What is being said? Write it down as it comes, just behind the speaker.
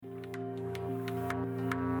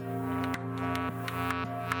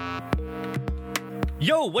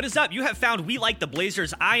Yo, what is up? You have found We Like the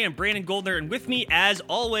Blazers. I am Brandon Goldner, and with me, as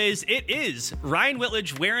always, it is Ryan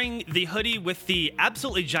Whitledge wearing the hoodie with the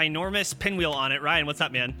absolutely ginormous pinwheel on it. Ryan, what's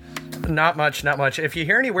up, man? Not much. If you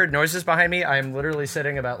hear any weird noises behind me, I'm literally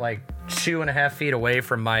sitting about 2.5 feet away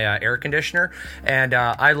from my air conditioner, and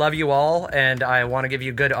I love you all, and I want to give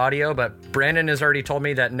you good audio, but Brandon has already told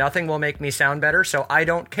me that nothing will make me sound better, so I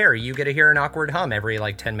don't care. You get to hear an awkward hum every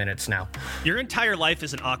 10 minutes now. Your entire life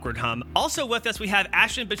is an awkward hum. Also with us, we have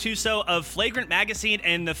Ashton Batuso of Flagrant Magazine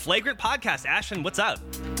and the Flagrant Podcast. Ashton, what's up?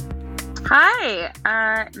 Hi.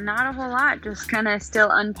 Not a whole lot. Just kind of still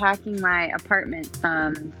unpacking my apartment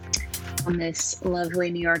on this lovely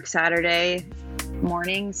New York Saturday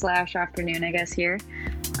morning / afternoon, I guess, here.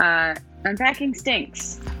 Unpacking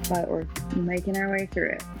stinks, but we're making our way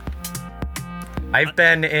through it. I've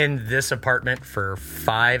been in this apartment for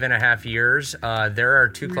 5.5 years. There are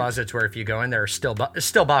two closets where if you go in, there are still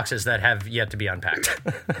boxes that have yet to be unpacked.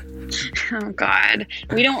 Oh, God.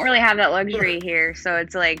 We don't really have that luxury here, so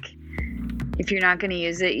it's if you're not going to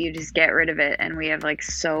use it, you just get rid of it, and we have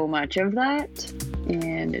so much of that,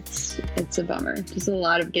 and it's a bummer. Just a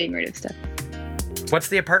lot of getting rid of stuff. What's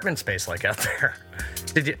the apartment space like out there?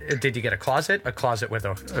 Did you get a closet with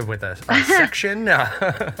a section?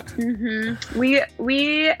 Mm-hmm.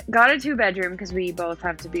 We got a 2-bedroom because we both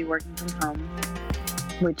have to be working from home,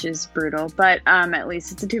 which is brutal. But at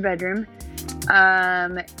least it's a 2-bedroom.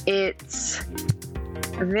 It's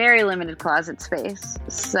very limited closet space,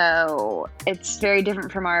 so it's very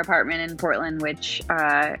different from our apartment in Portland, which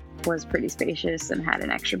was pretty spacious and had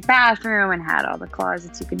an extra bathroom and had all the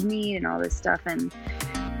closets you could need and all this stuff. And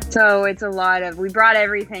so it's a lot of, we brought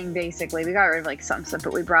everything basically. We got rid of some stuff,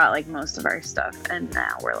 but we brought most of our stuff. And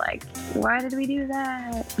now we're why did we do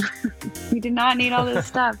that? We did not need all this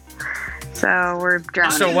stuff. So we're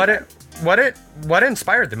drowning. So what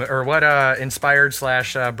inspired the move, or what inspired /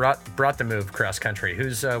 brought the move cross country?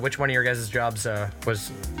 Which one of your guys' jobs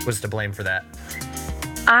was to blame for that?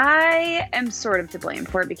 I am sort of to blame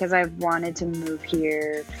for it because I've wanted to move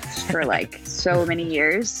here for so many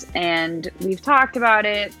years, and we've talked about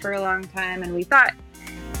it for a long time, and we thought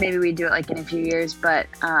maybe we'd do it in a few years, but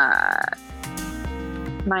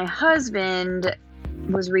my husband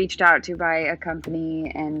was reached out to by a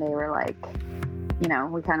company, and they were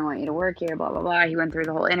we kind of want you to work here, blah, blah, blah. He went through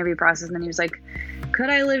the whole interview process, and then he was like,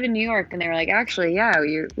 could I live in New York? And they were actually, yeah,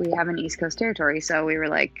 we have an East Coast territory. So we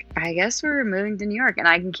were I guess we're moving to New York, and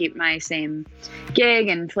I can keep my same gig,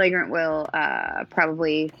 and Flagrant will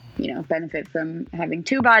probably, benefit from having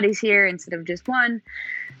 2 bodies here instead of just one.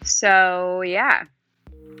 So, yeah,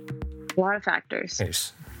 a lot of factors.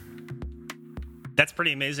 Nice. That's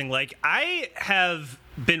pretty amazing. I have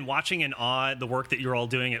been watching in awe the work that you're all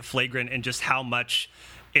doing at Flagrant and just how much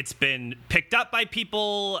it's been picked up by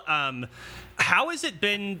people. How has it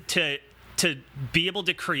been to be able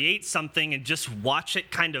to create something and just watch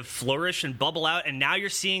it kind of flourish and bubble out, and now you're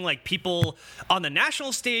seeing People on the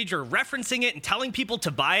national stage are referencing it and telling people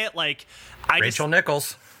to buy it? Rachel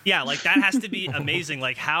Nichols. Yeah, that has to be amazing.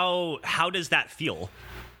 How does that feel?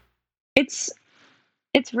 It's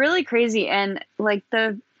really crazy, and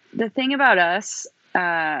the thing about us,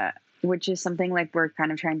 which is something we're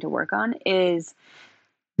kind of trying to work on, is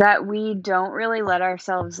that we don't really let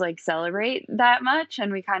ourselves celebrate that much,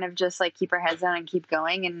 and we kind of just keep our heads down and keep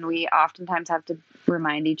going, and we oftentimes have to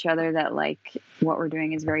remind each other that what we're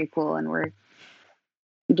doing is very cool, and we're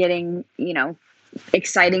getting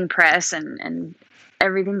exciting press and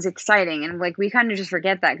everything's exciting, and we kind of just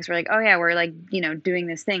forget that because we're oh yeah, we're doing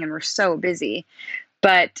this thing and we're so busy.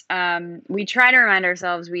 But we try to remind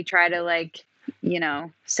ourselves, we try to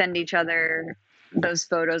send each other those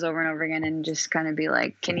photos over and over again and just kind of be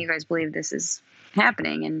can you guys believe this is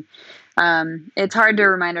happening? And it's hard to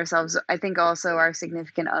remind ourselves. I think also our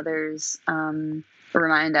significant others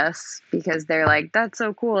remind us because they're that's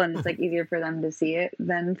so cool, and it's easier for them to see it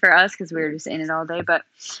than for us because we're just in it all day. But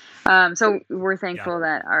so we're thankful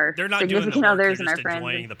that our they're not significant doing the work, others they're and our just friends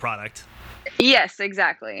enjoying the product. Yes,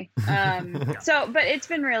 exactly. But it's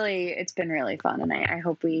been really fun, and I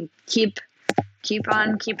hope we keep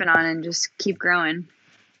on keeping on and just keep growing.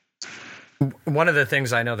 One of the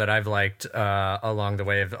things I know that I've liked along the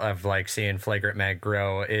way of seeing Flagrant Mag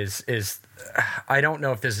grow is I don't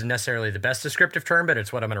know if this is necessarily the best descriptive term, but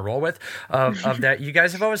it's what I'm going to roll with, of that you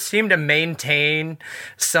guys have always seemed to maintain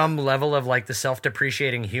some level of the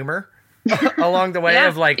self-depreciating humor along the way Yeah,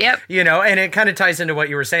 of like, yep. you know, and it kind of ties into what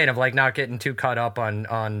you were saying of like not getting too caught up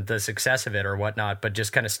on the success of it or whatnot, but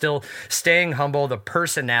just kind of still staying humble. The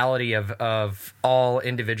personality of all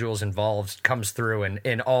individuals involved comes through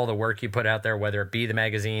in all the work you put out there, whether it be the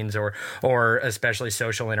magazines or especially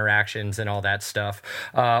social interactions and all that stuff.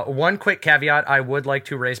 One quick caveat, I would like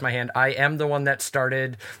to raise my hand. I am the one that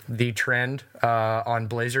started the trend on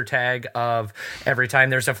Blazer Tag of every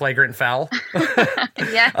time there's a flagrant foul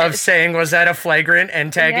Yes. of saying, was that a flagrant,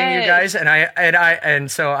 and tagging you guys.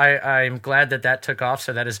 And so I'm glad that took off.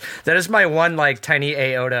 So that is my one like tiny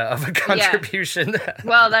iota of a contribution.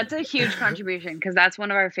 Well, that's a huge contribution because that's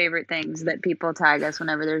one of our favorite things that people tag us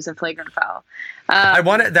whenever there's a flagrant foul. I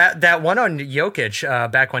wanted that one on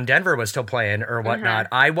Jokic back when Denver was still playing or whatnot.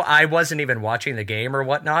 I wasn't even watching the game or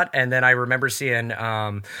whatnot, and then I remember seeing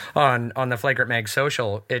on the Flagrant Mag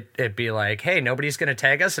social it be like, hey, nobody's gonna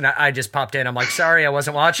tag us, and I just popped in. I'm like, sorry, I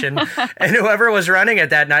wasn't watching, and whoever was running it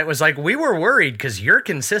that night was like, we were worried because you're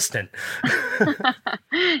consistent.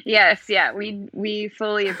 Yes, yeah, we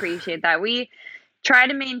fully appreciate that. We try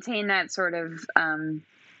to maintain that sort of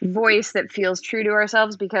voice that feels true to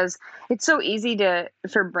ourselves because it's so easy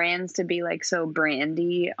for brands to be like so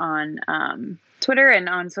brandy on Twitter and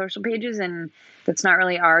on social pages, and that's not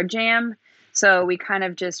really our jam. So we kind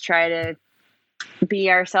of just try to be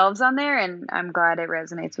ourselves on there, and I'm glad it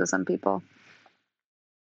resonates with some people.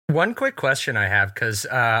 One quick question I have, because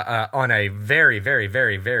on a very, very,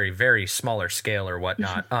 very, very, very smaller scale or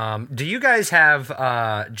whatnot, do you guys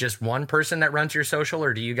have just one person that runs your social,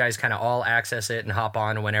 or do you guys kind of all access it and hop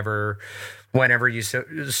on whenever you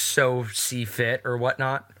so see fit or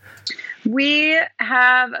whatnot? We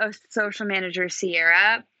have a social manager,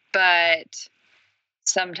 Sierra, but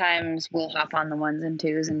sometimes we'll hop on the ones and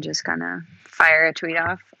twos and just kind of fire a tweet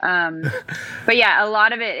off. But yeah,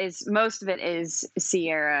 most of it is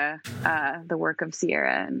Sierra, the work of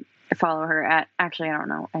Sierra, and I follow her at, actually, I don't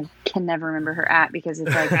know. I can never remember her at because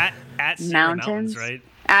it's like at Sierra Mountains, right?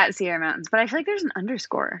 At Sierra Mountains. But I feel like there's an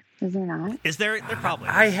underscore. Is there not? Is there? There probably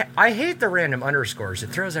is. I hate the random underscores. It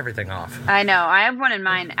throws everything off. I know. I have one in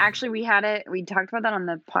mind. Actually, we talked about that on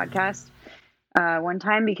the podcast one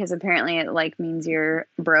time because apparently it like means you're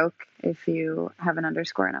broke if you have an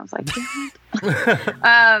underscore, and I was like,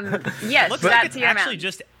 yes, Looks that's like it's Sierra actually Mountains.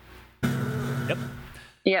 just. Yep.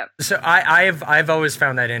 Yep. So I've always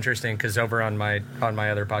found that interesting because over on my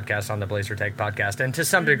other podcast, on the Blazer Tag podcast, and to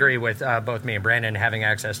some degree with both me and Brandon having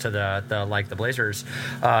access to the Blazers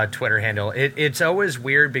Twitter handle, it's always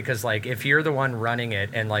weird because like if you're the one running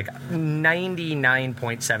it and like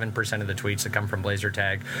 99.7% of the tweets that come from Blazer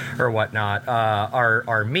Tag or whatnot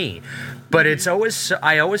are me, but it's always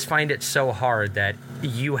I always find it so hard that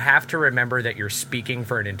you have to remember that you're speaking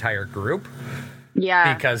for an entire group.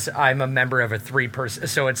 Yeah. Because I'm a member of a 3-person.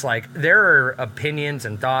 So it's like there are opinions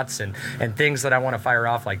and thoughts and things that I want to fire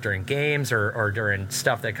off like during games or during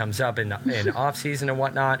stuff that comes up in off season and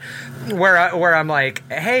whatnot where I'm like,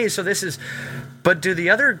 hey, so this is, but do the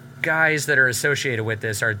other guys that are associated with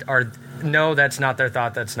this are no, that's not their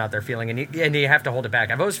thought, that's not their feeling, and you have to hold it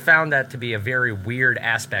back. I've always found that to be a very weird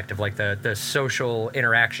aspect of like the social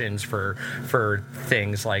interactions for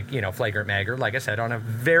things like, you know, Flagrant Mag, or like I said, on a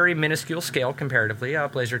very minuscule scale comparatively,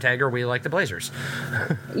 Blazer Tag, or We Like the Blazers.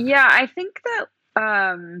 Yeah, I think that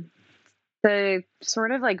the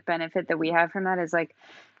sort of like benefit that we have from that is like,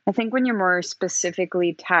 I think when you're more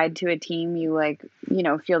specifically tied to a team, you like, you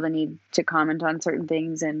know, feel the need to comment on certain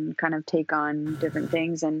things and kind of take on different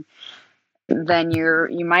things, and then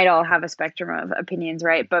you might all have a spectrum of opinions,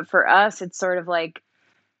 right? But for us, it's sort of like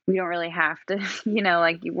we don't really have to, you know,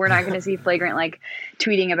 like we're not going to see Flagrant like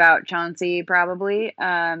tweeting about Chauncey probably,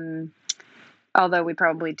 although we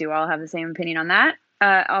probably do all have the same opinion on that.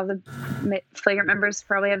 All the Flagrant members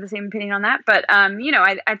probably have the same opinion on that, but you know,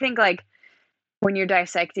 I think like when you're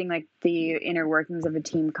dissecting like the inner workings of a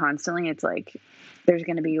team constantly, it's like there's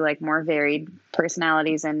going to be like more varied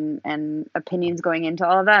personalities and opinions going into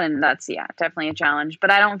all of that, and that's definitely a challenge.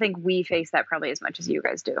 But I don't think we face that probably as much as you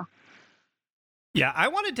guys do. Yeah, I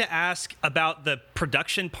wanted to ask about the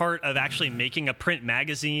production part of actually making a print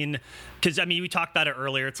magazine, because, I mean, we talked about it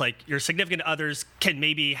earlier. It's like your significant others can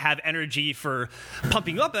maybe have energy for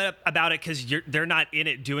pumping you up about it because they're not in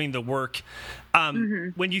it doing the work.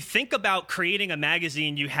 When you think about creating a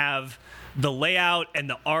magazine, you have the layout and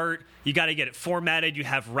the art. You got to get it formatted. You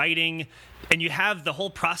have writing. And you have the whole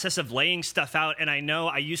process of laying stuff out. And I know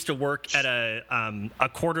I used to work at a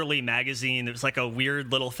quarterly magazine. It was like a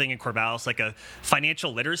weird little thing in Corvallis, like a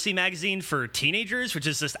financial literacy magazine for teenagers, which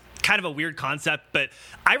is just kind of a weird concept. But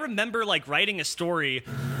I remember like writing a story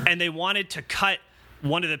and they wanted to cut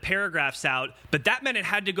one of the paragraphs out, but that meant it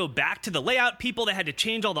had to go back to the layout people. They had to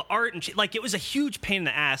change all the art and like it was a huge pain in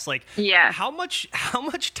the ass. Like, Yeah. how much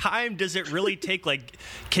time does it really take? Like,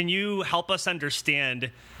 can you help us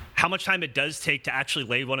understand how much time it does take to actually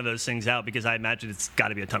lay one of those things out? Because I imagine it's got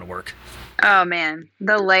to be a ton of work. Oh man,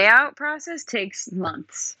 the layout process takes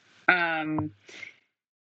months.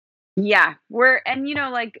 Yeah, we're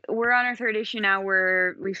on our third issue now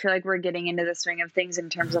where we feel like we're getting into the swing of things in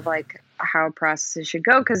terms of like how processes should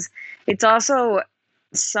go, because it's also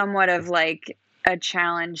somewhat of like a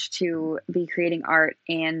challenge to be creating art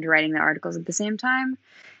and writing the articles at the same time,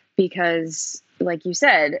 because like you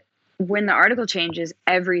said, when the article changes,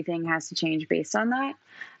 everything has to change based on that.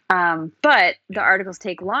 But the articles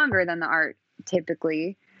take longer than the art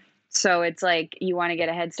typically. So it's like you want to get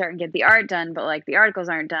a head start and get the art done, but like the articles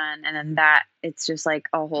aren't done. And then it's just like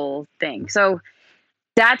a whole thing. So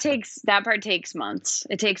that part takes months.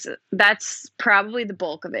 That's probably the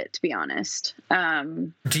bulk of it, to be honest.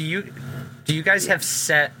 Do you guys have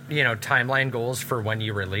set, timeline goals for when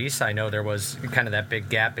you release? I know there was kind of that big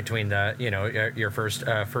gap between the, your first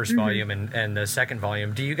volume and the second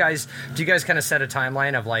volume. Do you guys kind of set a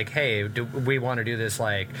timeline of like, hey, do we want to do this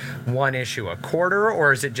like one issue a quarter,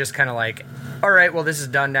 or is it just kind of like, all right, well, this is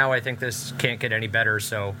done now. I think this can't get any better,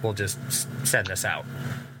 so we'll just send this out?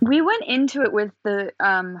 We went into it with the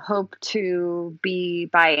hope to be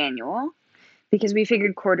biannual, because we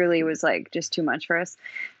figured quarterly was like just too much for us,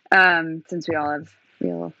 since we all have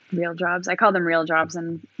real jobs. I call them real jobs,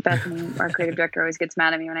 and Bethany, our creative director, always gets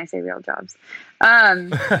mad at me when I say real jobs.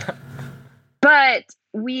 But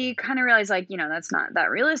we kind of realized like, that's not that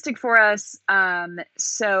realistic for us.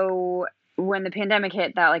 So when the pandemic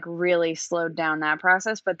hit, that like really slowed down that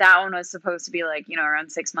process. But that one was supposed to be like,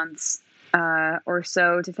 around 6 months or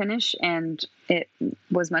so to finish, and it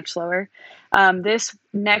was much slower. This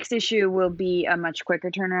next issue will be a much quicker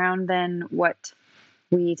turnaround than what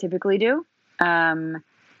we typically do. And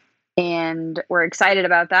we're excited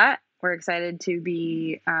about that. We're excited to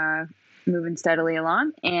be moving steadily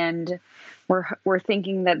along, and we're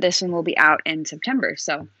thinking that this one will be out in September.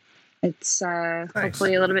 So it's nice.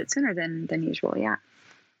 Hopefully a little bit sooner than usual. Yeah.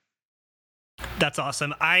 That's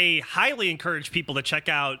awesome. I highly encourage people to check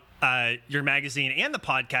out your magazine and the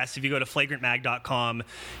podcast. If you go to flagrantmag.com,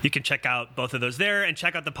 you can check out both of those there, and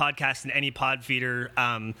check out the podcast in any pod feeder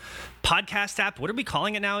podcast app. What are we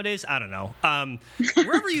calling it nowadays? I don't know.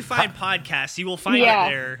 Wherever you find podcasts, you will find it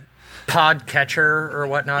there. Podcatcher or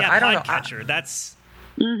whatnot. Yeah, I don't know. Podcatcher. That's...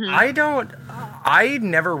 I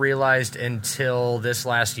never realized until this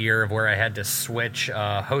last year of where I had to switch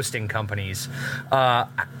hosting companies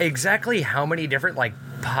exactly how many different like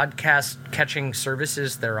podcast catching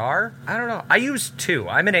services there are. I don't know. I use two.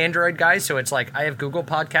 I'm an Android guy, so it's like I have Google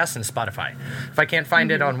Podcasts and Spotify. If I can't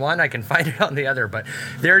find it on one, I can find it on the other. But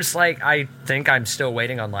there's like, I think I'm still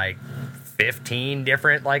waiting on like 15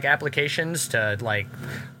 different like applications to like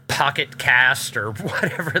Pocket Cast or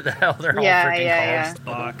whatever the hell they're all freaking called.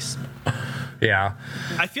 Box. Yeah.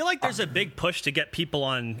 I feel like there's a big push to get people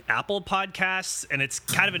on Apple Podcasts, and it's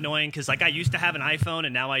kind of annoying because like I used to have an iPhone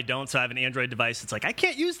and now I don't, so I have an Android device. It's like I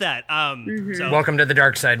can't use that. So, welcome to the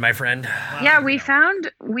dark side, my friend. Yeah,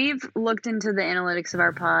 we've looked into the analytics of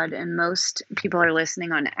our pod, and most people are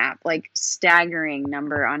listening on app, like staggering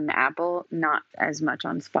number on Apple, not as much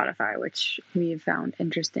on Spotify, which we've found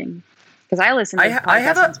interesting. Because I listen to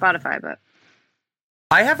podcasts on Spotify, but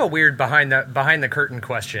I have a weird behind the curtain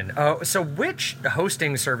question. So which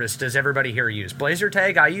hosting service does everybody here use?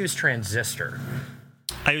 Blazertag? I use Transistor.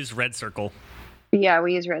 I use Red Circle. Yeah,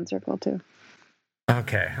 we use Red Circle too.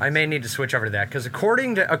 Okay, I may need to switch over to that because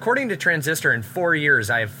according to Transistor, in 4 years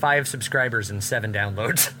I have 5 subscribers and 7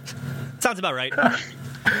 downloads. Sounds about right.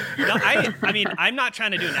 No, I mean, I'm not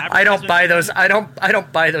trying to do an advertisement. I don't buy those. I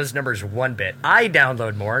don't buy those numbers one bit. I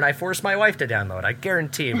download more, and I force my wife to download. I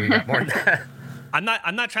guarantee we get more than that. I'm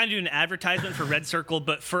not trying to do an advertisement for Red Circle,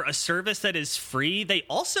 but for a service that is free, they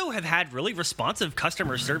also have had really responsive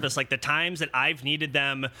customer service. Like the times that I've needed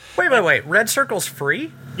them. Wait. Red Circle's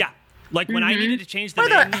free? Yeah. Like when I needed to change the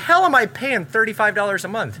name. Why the hell am I paying $35 a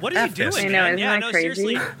month? What are you doing? I know, isn't that crazy?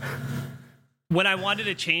 Seriously. When I wanted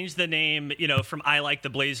to change the name, from I Like the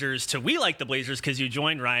Blazers to We Like the Blazers because you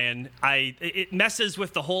joined, Ryan, it messes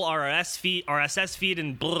with the whole RSS feed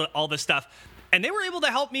and all this stuff. And they were able to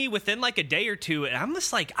help me within like a day or two. And I'm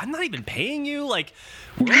just like, I'm not even paying you. Like,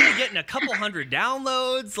 we're only getting a couple hundred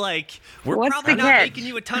downloads. Like, we're probably not making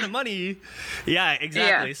you a ton of money. Yeah,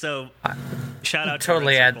 exactly. Yeah. So, shout out to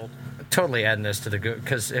Red Circle. Totally adding this to the good,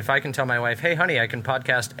 because if I can tell my wife, hey, honey, I can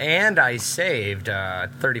podcast and I saved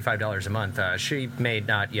 $35 a month, she may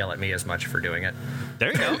not yell at me as much for doing it.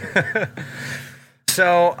 There you go.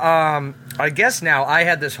 So, I guess now I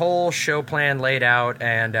had this whole show plan laid out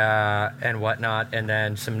and whatnot, and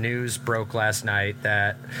then some news broke last night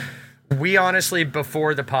that we honestly,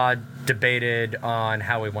 before the pod, debated on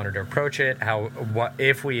how we wanted to approach it,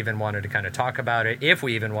 if we even wanted to kind of talk about it, if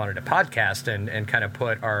we even wanted to podcast and kind of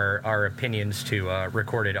put our opinions to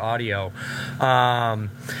recorded audio.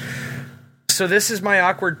 So this is my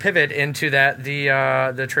awkward pivot into that the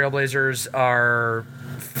Trailblazers are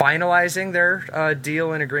finalizing their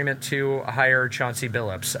deal and agreement to hire Chauncey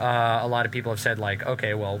Billups. A lot of people have said, like,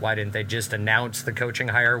 okay, well, why didn't they just announce the coaching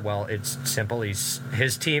hire? Well, it's simple. His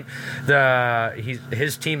team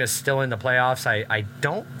is still in the playoffs. I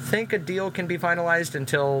don't think a deal can be finalized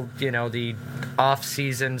until the off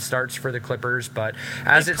season starts for the Clippers. But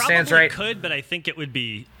as it stands, right, could, but I think it would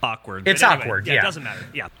be awkward. It's anyway, awkward. Yeah, it doesn't matter.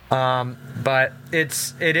 Yeah. But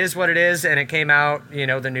it is what it is, and it came out.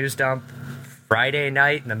 The news dump Friday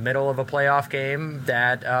night in the middle of a playoff game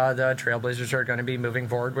that the Trailblazers are going to be moving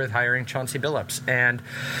forward with hiring Chauncey Billups. And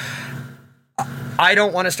I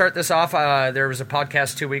don't want to start this off. There was a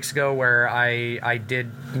podcast 2 weeks ago where I did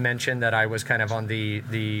mention that I was kind of on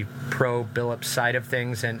the pro Billups side of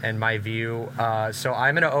things and my view. So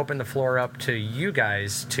I'm going to open the floor up to you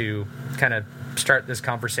guys to kind of start this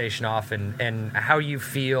conversation off and how you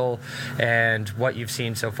feel and what you've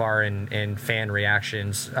seen so far in fan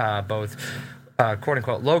reactions, both quote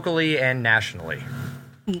unquote locally and nationally.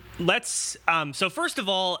 Let's so first of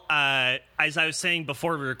all, as I was saying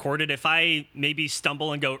before we recorded, if I maybe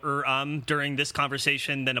stumble and go during this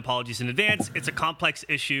conversation, then apologies in advance. It's a complex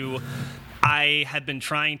issue. I have been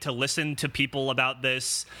trying to listen to people about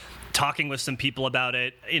this, talking with some people about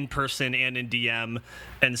it in person and in DM,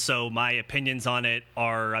 and so my opinions on it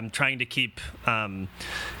are I'm trying to keep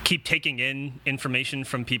taking in information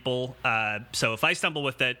from people. So if I stumble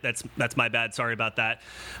with it, that's my bad. Sorry about that.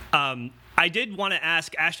 I did want to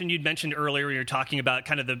ask, Ashton, you'd mentioned earlier when you were talking about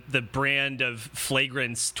kind of the brand of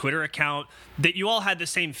Flagrant's Twitter account, that you all had the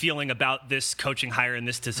same feeling about this coaching hire and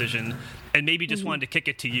this decision, and maybe just wanted to kick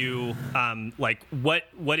it to you.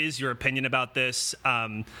 What is your opinion about this,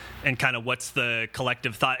 and kind of what's the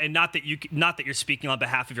collective thought? And not that you're speaking on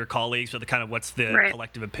behalf of your colleagues, but kind of what's the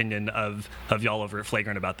collective opinion of y'all over at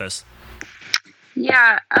Flagrant about this?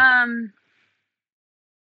 Yeah,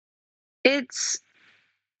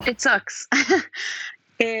 it sucks.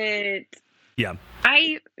 I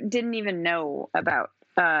didn't even know about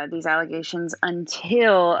these allegations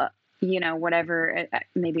until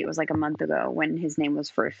maybe it was like a month ago when his name was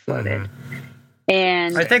first floated. Mm-hmm.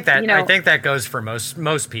 And I think that goes for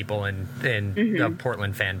most people in the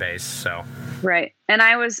Portland fan base. So right, and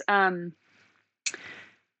I was mad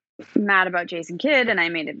about Jason Kidd, and I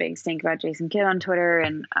made a big stink about Jason Kidd on Twitter,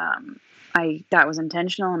 and that was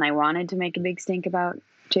intentional, and I wanted to make a big stink about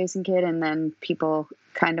Jason Kidd, and then people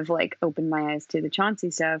kind of like opened my eyes to the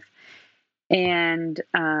Chauncey stuff, and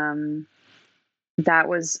that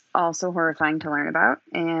was also horrifying to learn about.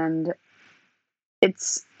 And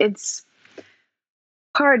it's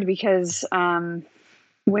hard because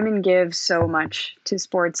women give so much to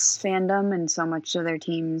sports fandom and so much to their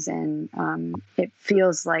teams, and it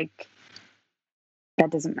feels like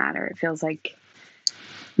that doesn't matter. It feels like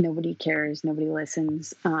nobody cares, nobody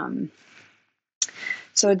listens.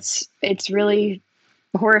 So it's really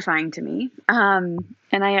horrifying to me. And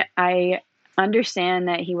I understand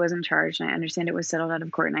that he wasn't charged, and I understand it was settled out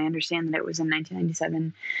of court, and I understand that it was in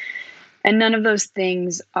 1997. And none of those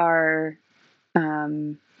things are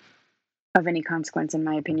of any consequence, in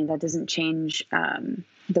my opinion. That doesn't change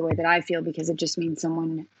the way that I feel, because it just means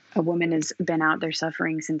a woman has been out there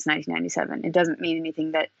suffering since 1997. It doesn't mean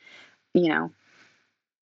anything that,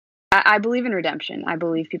 I believe in redemption. I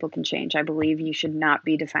believe people can change. I believe you should not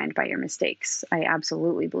be defined by your mistakes. I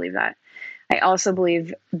absolutely believe that. I also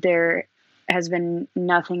believe there has been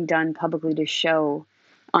nothing done publicly to show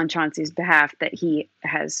on Chauncey's behalf that he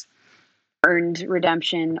has earned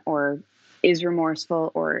redemption or is remorseful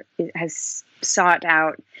or has sought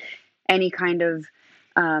out any kind of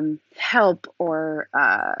help, or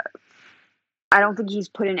I don't think he's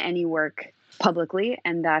put in any work publicly,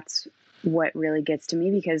 and that's what really gets to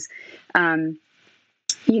me, because I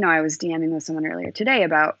was DMing with someone earlier today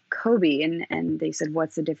about Kobe, and they said,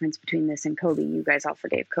 what's the difference between this and Kobe? You guys all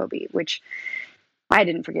forgave Kobe, which I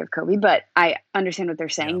didn't forgive Kobe, but I understand what they're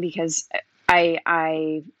saying, because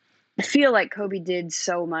I feel like Kobe did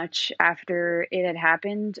so much after it had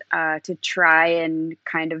happened to try and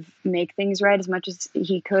kind of make things right as much as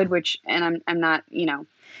he could, and I'm not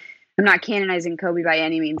canonizing Kobe by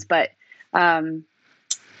any means, but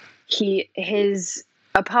his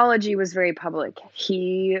apology was very public.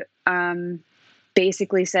 He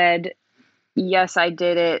basically said, yes, I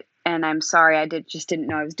did it, and I'm sorry, just didn't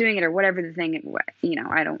know I was doing it, or whatever the thing,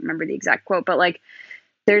 I don't remember the exact quote, but like,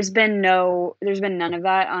 there's been none of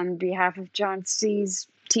that on behalf of Chauncey's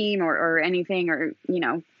team or anything, or,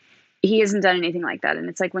 he hasn't done anything like that. And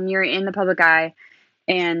it's like, when you're in the public eye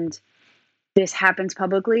and this happens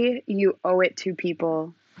publicly, you owe it to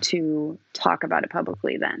people to talk about it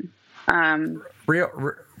publicly then.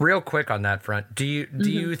 Real quick on that front, do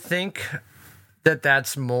you think that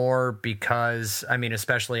that's more because, I mean,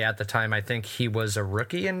 especially at the time, I think he was a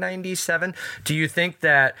rookie in 97. Do you think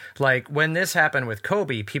that, like, when this happened with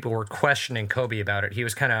Kobe, people were questioning Kobe about it? He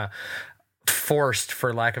was kind of forced,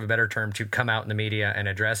 for lack of a better term, to come out in the media and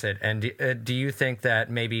address it. And do you think that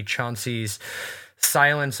maybe Chauncey's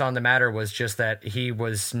silence on the matter was just that he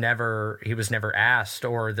was never asked,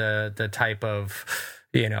 or the type of,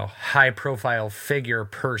 high profile figure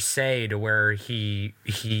per se, to where he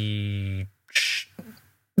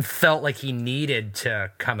felt like he needed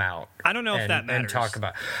to come out? I don't know if that matters. And talk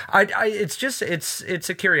about. It's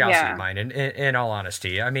a curiosity of mine. In all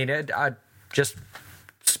honesty, I mean, I just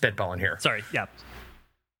spitballing here. Sorry. Yeah.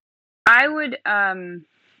 I would,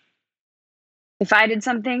 if I did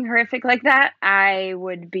something horrific like that, I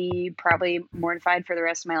would be probably mortified for the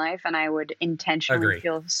rest of my life, and I would intentionally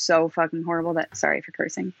feel so fucking horrible sorry for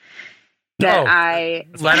cursing. Let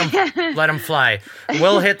him fly.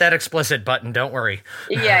 We'll hit that explicit button. Don't worry.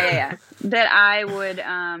 Yeah. That I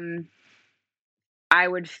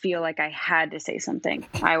would feel like I had to say something.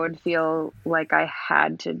 I would feel like I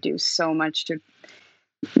had to do so much to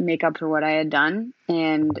make up for what I had done.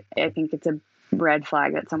 And I think it's a red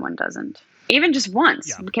flag that someone doesn't. Even just once.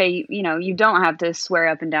 Yeah. Okay, you don't have to swear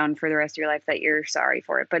up and down for the rest of your life that you're sorry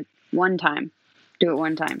for it, but one time. Do it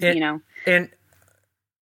one time, And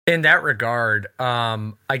in that regard,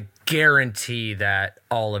 I guarantee that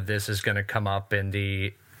all of this is going to come up in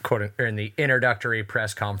the introductory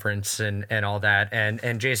press conference and all that.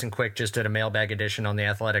 And Jason Quick just did a mailbag edition on The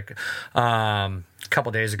Athletic a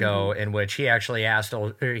couple days ago, in which he actually asked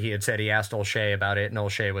Olshey about it, and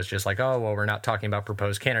Olshey was just like, oh, well, we're not talking about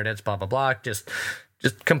proposed candidates, blah, blah, blah. Just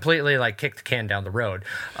completely like kick the can down the road.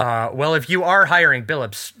 Well, if you are hiring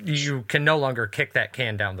Billups, you can no longer kick that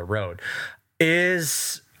can down the road.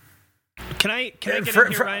 Can I get in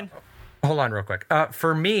here, Ryan? Hold on real quick.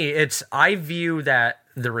 For me, I view that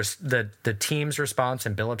the team's response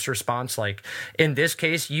and Billups' response, like in this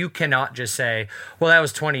case, you cannot just say, well, that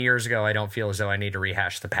was 20 years ago, I don't feel as though I need to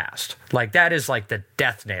rehash the past. Like, that is like the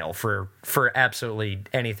death nail for absolutely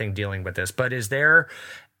anything dealing with this. But is there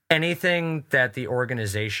anything that the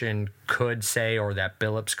organization could say, or that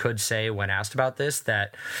Billups could say when asked about this,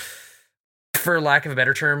 that, for lack of a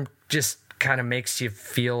better term, just kind of makes you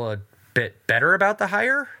feel a bit better about the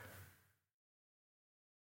hire?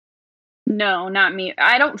 No, not me.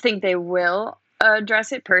 I don't think they will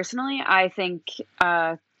address it personally. I think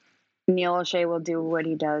Neil Olshey will do what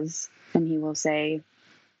he does, and he will say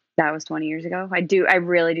that was 20 years ago. I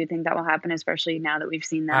really do think that will happen, especially now that we've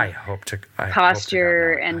seen that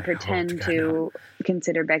posture and pretend to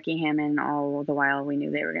consider Becky Hammon all the while we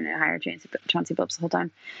knew they were going to hire Chauncey Billups the whole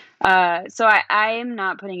time. So I'm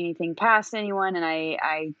not putting anything past anyone, and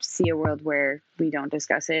I see a world where we don't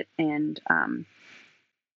discuss it. And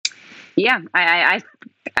I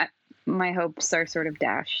my hopes are sort of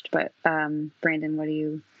dashed. But Brandon, what do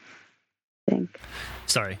you think?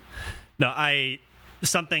 Sorry. No,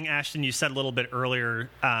 something, Ashton, you said a little bit earlier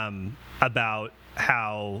about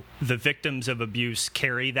how the victims of abuse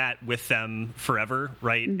carry that with them forever,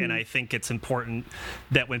 right? Mm-hmm. And I think it's important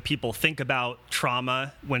that when people think about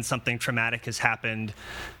trauma, when something traumatic has happened,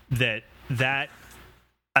 that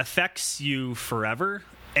affects you forever.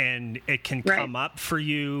 And it can come up for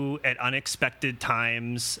you at unexpected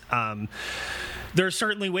times. There are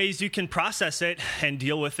certainly ways you can process it and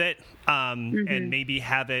deal with it, and maybe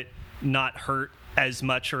have it not hurt as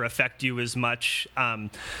much or affect you as much,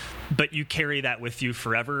 but you carry that with you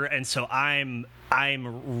forever. And so I'm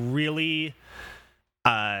really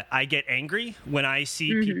I get angry when I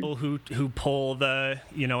see people who pull the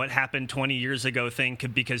it happened 20 years ago thing,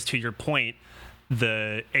 because, to your point,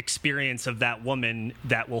 the experience of that woman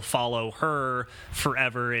that will follow her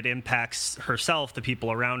forever. It impacts herself, the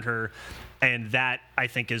people around her, and that, I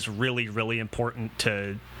think, is really, really important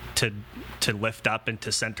to lift up and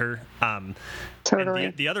to center. Totally.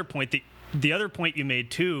 And the other point you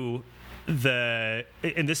made too, and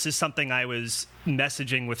this is something I was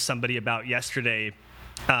messaging with somebody about yesterday,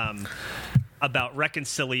 about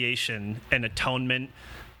reconciliation and atonement.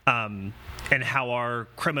 And how our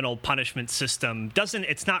criminal punishment system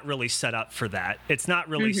it's not really set up for that. It's not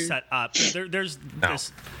really set up. There's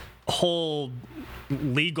this whole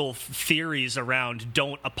legal theories around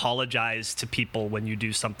don't apologize to people when you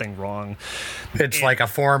do something wrong. It's like a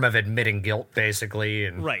form of admitting guilt, basically.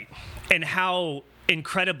 And right. And how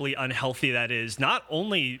incredibly unhealthy that is, not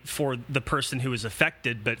only for the person who is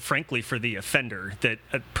affected, but frankly for the offender, that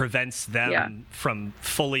prevents them from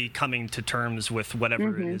fully coming to terms with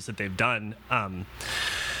whatever it is that they've done.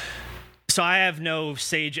 So I have no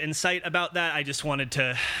sage insight about that. I just wanted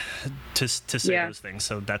to say those things.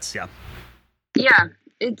 So that's Yeah,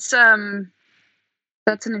 it's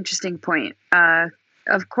that's an interesting point.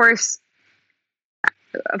 Of course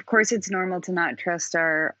it's normal to not trust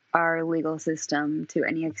our legal system to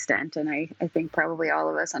any extent, and I think probably all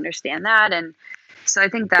of us understand that. And so I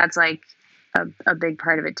think that's like a big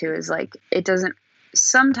part of it too, is like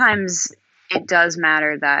sometimes it does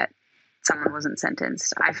matter that someone wasn't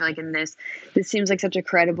sentenced. I feel like in this seems like such a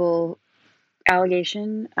credible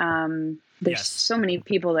allegation. There's so many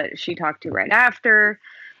people that she talked to right after,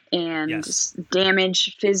 and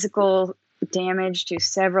physical damage to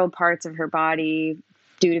several parts of her body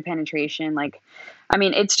due to penetration. Like, I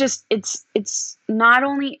mean, it's not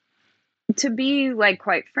only, to be like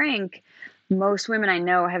quite frank, most women I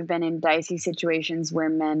know have been in dicey situations where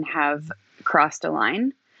men have crossed a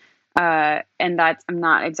line. And that's, I'm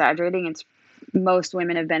not exaggerating. It's most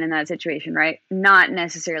women have been in that situation, right? Not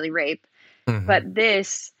necessarily rape, but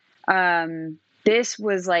this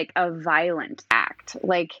was like a violent act,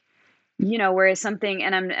 like, you know, whereas something,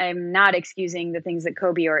 and I'm not excusing the things that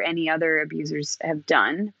Kobe or any other abusers have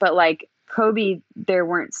done, but like Kobe, there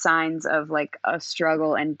weren't signs of like a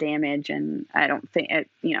struggle and damage. And I don't think it,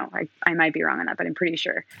 you know, I might be wrong on that, but I'm pretty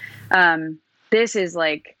sure. This is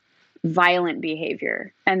like violent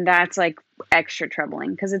behavior. And that's like extra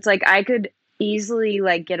troubling, because it's like, I could easily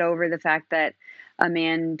like get over the fact that a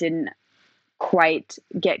man didn't quite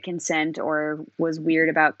get consent or was weird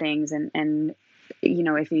about things. And, you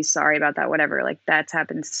know, if he's sorry about that, whatever, like that's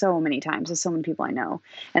happened so many times with so many people I know.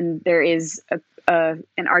 And there is an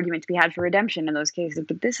argument to be had for redemption in those cases.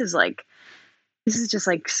 But this is just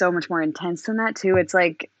like so much more intense than that too. It's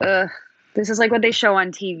like, this is like what they show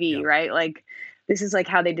on TV, right? Like, this is like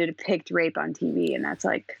how they depict rape on TV. And that's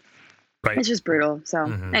like, it's just brutal. So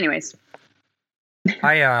anyways.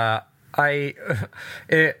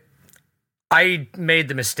 I made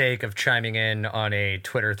the mistake of chiming in on a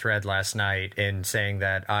Twitter thread last night and saying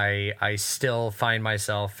that I still find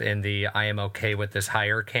myself in the I am okay with this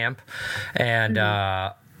hire camp. And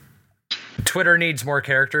Twitter needs more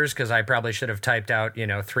characters, because I probably should have typed out,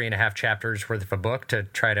 3.5 chapters worth of a book to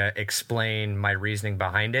try to explain my reasoning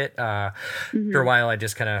behind it. For a while, I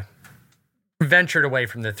just kind of ventured away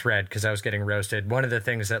from the thread because I was getting roasted. One of the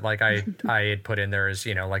things that like I had put in there is,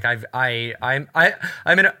 like I'm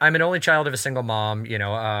an only child of a single mom.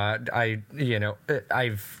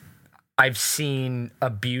 I've seen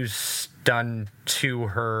abuse done to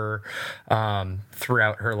her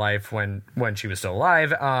throughout her life when she was still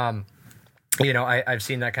alive. I've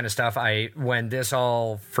seen that kind of stuff. When this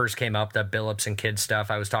all first came up, the Billups and kids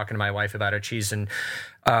stuff, I was talking to my wife about it. She's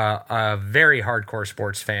a very hardcore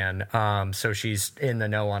sports fan. So she's in the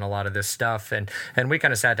know on a lot of this stuff. And we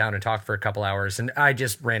kind of sat down and talked for a couple hours, and I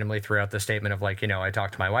just randomly threw out the statement of like, I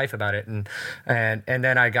talked to my wife about it. And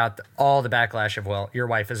then I got all the backlash of, well, your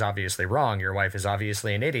wife is obviously wrong. Your wife is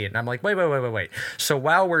obviously an idiot. And I'm like, wait. So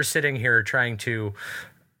while we're sitting here trying to,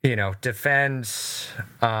 defend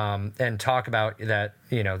and talk about that,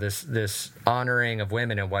 this honoring of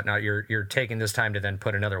women and whatnot, you're taking this time to then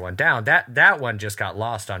put another one down. That one just got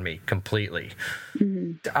lost on me completely.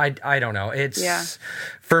 I don't know.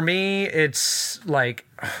 For me, it's like,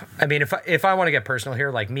 I mean, if I want to get personal here,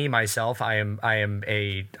 like me myself, I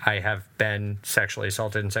have been sexually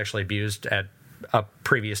assaulted and sexually abused at a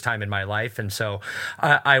previous time in my life. And so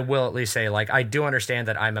I will at least say, like, I do understand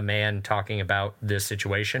that I'm a man talking about this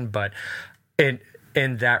situation, but in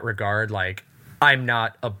that regard, like, I'm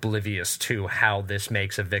not oblivious to how this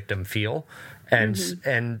makes a victim feel. And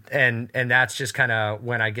that's just kind of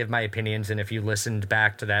when I give my opinions. And if you listened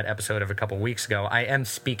back to that episode of a couple weeks ago, I am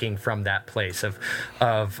speaking from that place of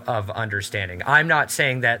understanding. I'm not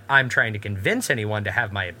saying that I'm trying to convince anyone to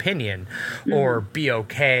have my opinion or be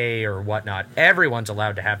okay or whatnot. Everyone's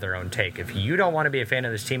allowed to have their own take. If you don't want to be a fan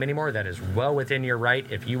of this team anymore, that is well within your right.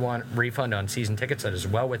 If you want refund on season tickets, that is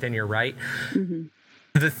well within your right.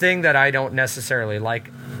 The thing that I don't necessarily like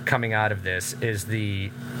coming out of this is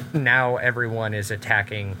now everyone is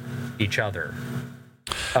attacking each other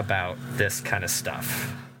about this kind of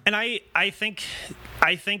stuff. And I think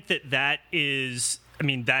that is I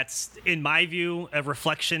mean, that's, in my view, a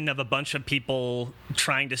reflection of a bunch of people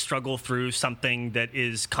trying to struggle through something that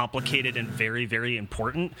is complicated and very, very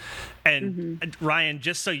important. And Ryan,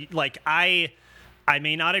 just so I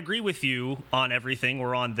may not agree with you on everything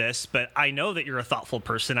or on this, but I know that you're a thoughtful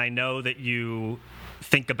person. I know that you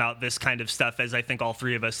think about this kind of stuff, as I think all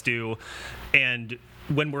three of us do. And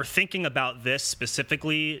when we're thinking about this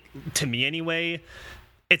specifically, to me anyway,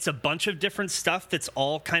 it's a bunch of different stuff that's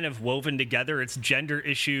all kind of woven together. It's gender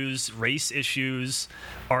issues, race issues,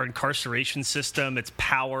 our incarceration system, it's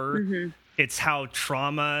power, it's how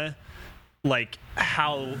trauma, like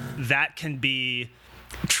how that can be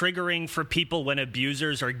triggering for people when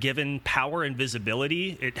abusers are given power and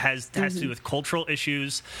visibility. It has to do with cultural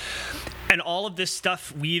issues, and all of this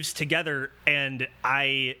stuff weaves together. And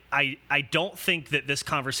I don't think that this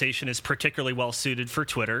conversation is particularly well suited for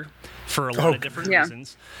Twitter for a lot of different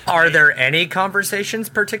reasons. Are there any conversations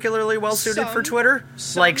particularly well suited for Twitter?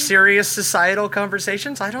 Like serious societal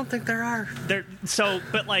conversations? I don't think there are. I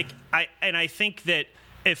think that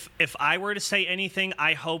if I were to say anything,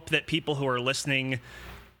 I hope that people who are listening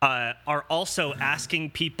are also asking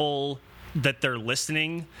people that they're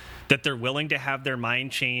listening, that they're willing to have their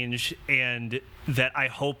mind change, and that I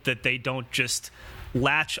hope that they don't just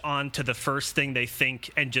latch on to the first thing they think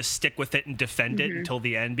and just stick with it and defend it until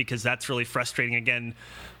the end, because that's really frustrating. Again,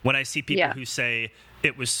 when I see people who say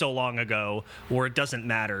it was so long ago or it doesn't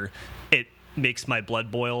matter, it makes my blood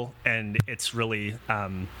boil, and it's really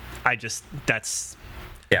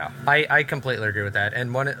Yeah, I completely agree with that.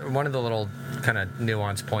 And one of the little kind of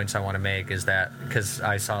nuanced points I want to make is that, because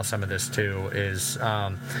I saw some of this too, is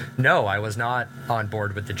no, I was not on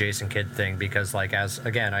board with the Jason Kidd thing, because I'm going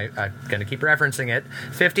to keep referencing it.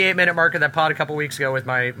 58-minute mark of that pod a couple weeks ago with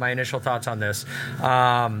my initial thoughts on this.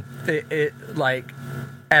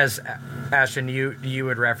 As Ashton, you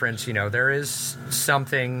would reference, there is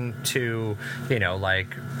something to,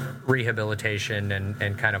 rehabilitation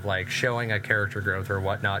and kind of like showing a character growth or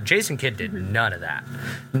whatnot. Jason Kidd did none of that.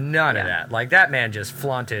 None of that. Like, that man just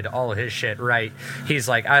flaunted all of his shit, right? He's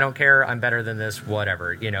like, I don't care, I'm better than this,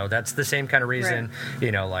 whatever. That's the same kind of reason,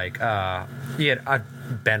 Ben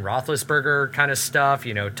Roethlisberger kind of stuff,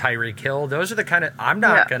 Tyreek Hill. Those are the kind of, I'm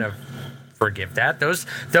not going to forgive that. Those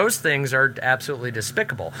things are absolutely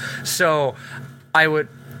despicable. So I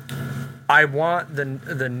want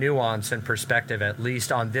the nuance and perspective, at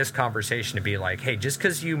least on this conversation, to be like, hey, just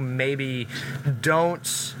because you maybe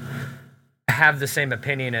don't have the same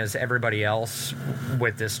opinion as everybody else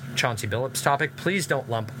with this Chauncey Billups topic, please don't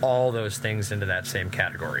lump all those things into that same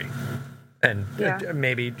category. And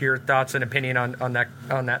maybe your thoughts and opinion on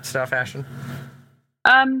that stuff, Ashton?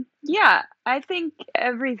 Yeah, I think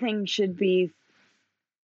everything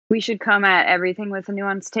we should come at everything with a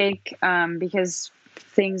nuanced take, because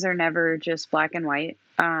things are never just black and white.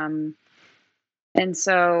 And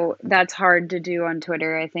so that's hard to do on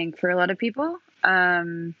Twitter, I think, for a lot of people.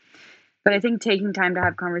 But I think taking time to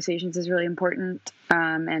have conversations is really important.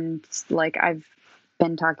 And I've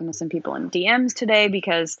been talking to some people in DMs today,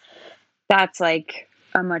 because that's like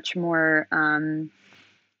a much more,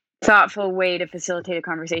 thoughtful way to facilitate a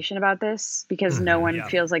conversation about this, because no one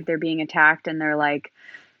feels like they're being attacked and they're like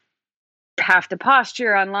have to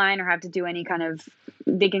posture online or have to do any kind of,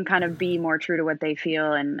 they can kind of be more true to what they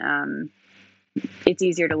feel, and it's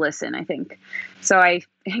easier to listen, I think. So I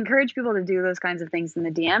encourage people to do those kinds of things in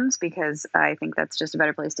the DMs, because I think that's just a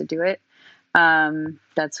better place to do it.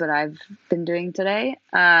 That's what I've been doing today.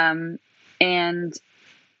 But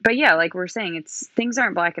yeah, like we're saying, things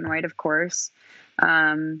aren't black and white, of course.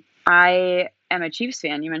 I am a Chiefs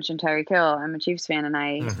fan. You mentioned Tyreek Hill. I'm a Chiefs fan, and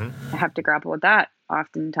I have to grapple with that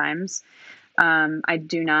oftentimes. I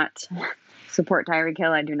do not support Tyreek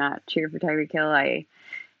Hill. I do not cheer for Tyreek Hill. I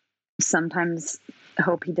sometimes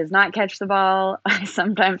hope he does not catch the ball. I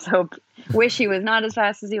sometimes wish he was not as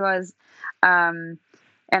fast as he was. And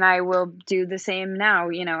I will do the same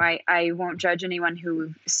now. I won't judge anyone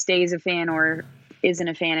who stays a fan or isn't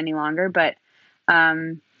a fan any longer, but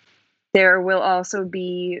there will also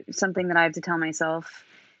be something that I have to tell myself,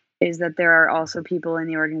 is that there are also people in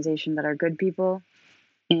the organization that are good people.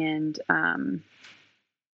 And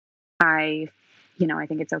I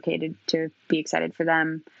think it's okay to be excited for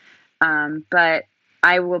them. But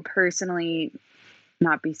I will personally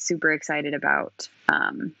not be super excited about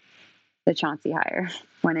the Chauncey hire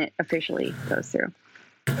when it officially goes through.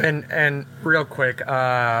 And real quick,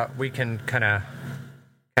 we can kind of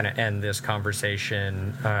end this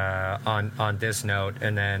conversation on this note,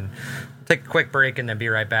 and then take a quick break and then be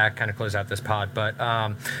right back, kind of close out this pod. But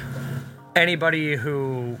anybody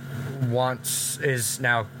who is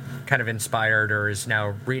now kind of inspired or is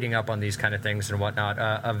now reading up on these kind of things and whatnot.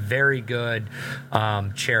 A very good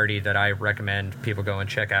charity that I recommend people go and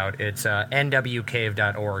check out. It's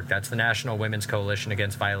nwcave.org. That's the National Women's Coalition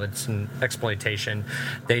Against Violence and Exploitation.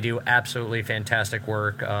 They do absolutely fantastic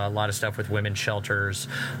work, a lot of stuff with women's shelters,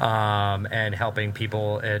 and helping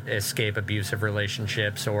people escape abusive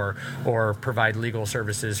relationships or provide legal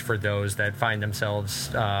services for those that find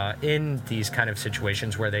themselves in these kind of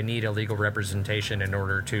situations where they need a legal representation in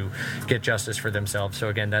order to get justice for themselves. So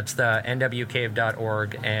again, that's the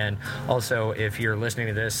nwcave.org. And also, if you're listening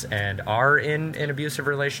to this and are in an abusive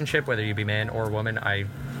relationship, whether you be man or woman, I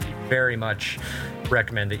very much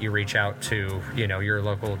recommend that you reach out to, you know, your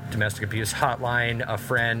local domestic abuse hotline, a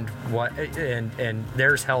friend, and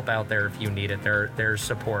there's help out there if you need it. There's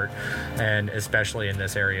support, and especially in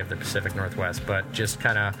this area of the Pacific Northwest. But just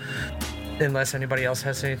kind of, unless anybody else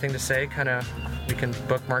has anything to say, kind of we can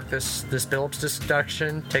bookmark this Billups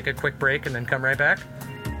discussion, take a quick break, and then come right back.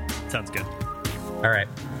 Sounds good. All right.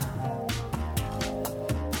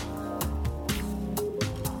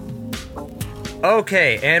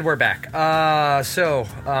 Okay, and we're back. So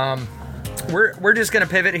we're just gonna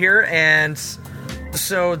pivot here, and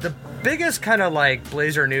so the biggest kind of like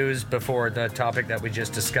Blazer news before the topic that we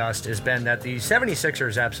just discussed has been that the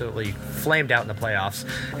 76ers absolutely flamed out in the playoffs,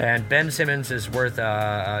 and Ben Simmons is worth 2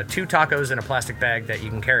 tacos in a plastic bag that you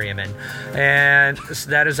can carry him in, and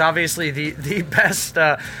that is obviously the best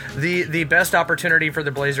the best opportunity for the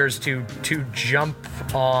Blazers to jump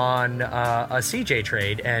on a CJ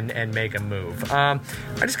trade and make a move. I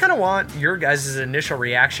just kind of want your guys' initial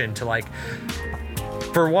reaction to, like,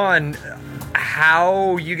 for one,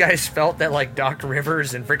 how you guys felt that, like, Doc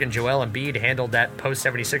Rivers and freaking Joel Embiid handled that post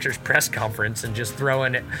 76ers press conference and just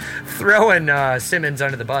throwing Simmons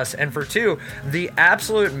under the bus. And for two, the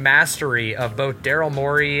absolute mastery of both Daryl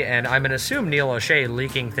Morey and I'm going to assume Neil O'Shea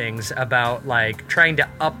leaking things about, like, trying to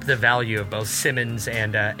up the value of both Simmons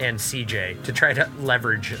and CJ to try to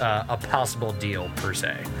leverage a possible deal per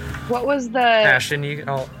se. What was the Ashton?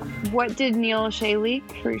 What did Neil O'Shea leak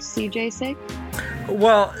for CJ's sake?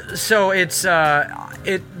 Well, so it's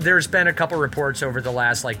there's been a couple reports over the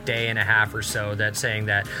last, like, day and a half or so that saying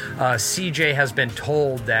that CJ has been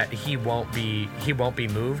told that he won't be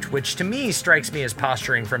moved, which to me strikes me as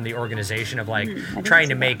posturing from the organization of, like, trying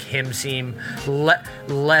to make him seem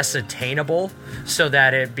less attainable so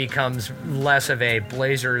that it becomes less of a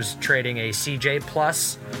Blazers trading a CJ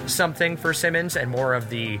plus something for Simmons and more of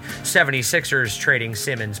the 76ers trading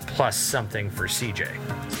Simmons plus something for CJ.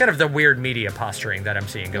 It's kind of the weird media posturing that I'm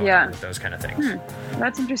seeing going on with those kind of things.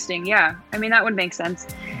 That's interesting. Yeah. I mean, that would make sense.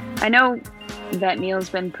 I know that Neil's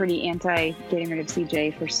been pretty anti getting rid of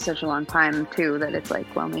CJ for such a long time, too, that it's like,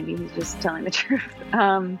 well, maybe he's just telling the truth.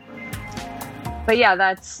 But yeah,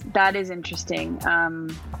 that is interesting.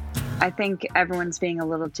 I think everyone's being a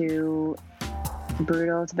little too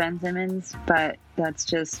brutal to Ben Simmons, but that's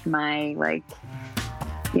just my, like,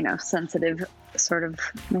 you know, sensitive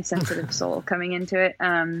soul coming into it.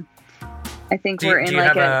 I think we're in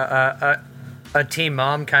like a team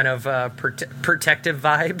mom kind of protective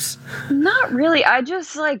vibes. Not really. I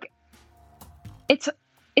just, like, it's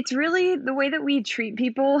really the way that we treat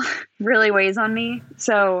people really weighs on me.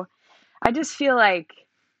 So I just feel like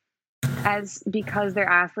because they're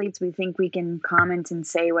athletes, we think we can comment and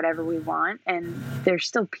say whatever we want, and they're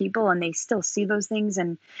still people and they still see those things,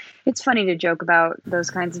 and it's funny to joke about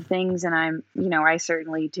those kinds of things, and I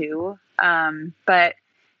certainly do. But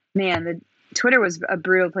man, the Twitter was a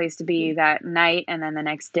brutal place to be that night and then the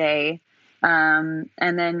next day. And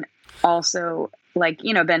then also, like,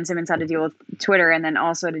 you know, Ben Simmons had to deal with Twitter and then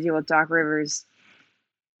also had to deal with Doc Rivers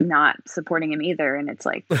not supporting him either. And it's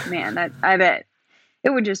like, man, I bet it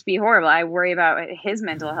would just be horrible. I worry about his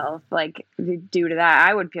mental health, like, due to that.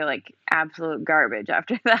 I would feel like absolute garbage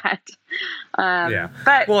after that.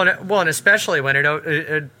 But and especially when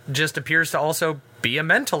it just appears to also be a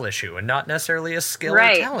mental issue and not necessarily a skill or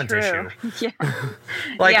talent issue. Yeah.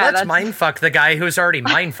 Let's mindfuck the guy who's already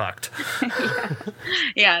mindfucked.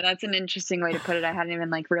 Yeah, that's an interesting way to put it. I hadn't even,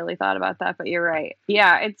 like, really thought about that, but you're right.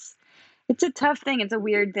 Yeah, it's a tough thing. It's a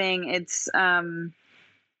weird thing. It's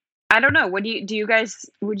I don't know. Would you guys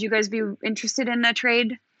be interested in a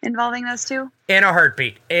trade involving those two? In a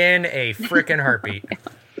heartbeat. In a freaking heartbeat.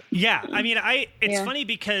 Yeah, I mean, it's funny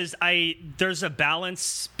because there's a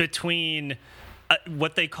balance between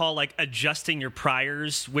what they call, like, adjusting your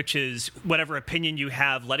priors, which is whatever opinion you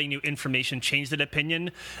have, letting new information change that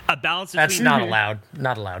opinion. A balance between that's not allowed.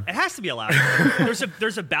 Not allowed. It has to be allowed.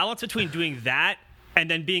 There's a balance between doing that and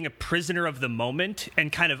then being a prisoner of the moment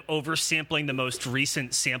and kind of oversampling the most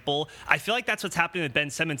recent sample. I feel like that's what's happening with Ben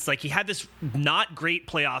Simmons. Like, he had this not great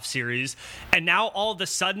playoff series, and now all of a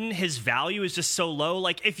sudden his value is just so low.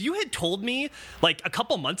 Like, if you had told me like a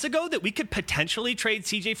couple months ago that we could potentially trade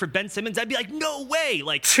CJ for Ben Simmons, I'd be like, no way.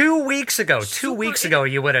 Like 2 weeks ago,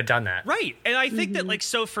 you would have done that. Right. And I think that, like,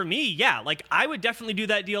 so for me, yeah, like, I would definitely do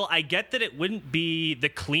that deal. I get that it wouldn't be the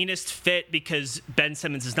cleanest fit because Ben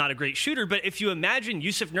Simmons is not a great shooter, but if you imagine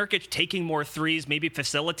Jusuf Nurkic taking more threes, maybe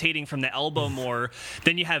facilitating from the elbow more,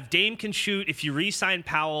 then you have Dame can shoot if you re-sign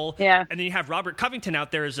Powell, and then you have Robert Covington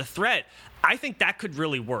out there as a threat. I think that could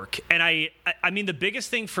really work. And I mean, the biggest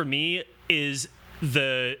thing for me is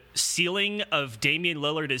the ceiling of Damian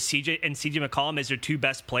Lillard as CJ McCollum as your two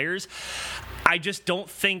best players. I just don't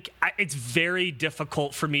think it's very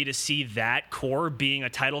difficult for me to see that core being a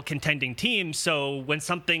title contending team. So when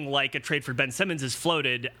something like a trade for Ben Simmons is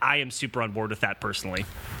floated, I am super on board with that personally.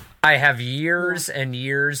 I have years and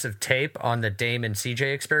years of tape on the Dame and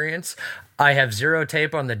CJ experience. I have zero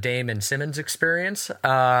tape on the Dame and Simmons experience.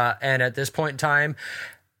 And at this point in time,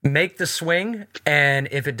 make the swing. And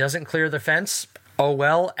if it doesn't clear the fence, oh,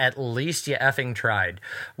 well, at least you effing tried.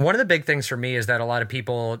 One of the big things for me is that a lot of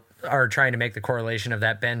people are trying to make the correlation of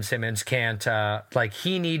that Ben Simmons can't,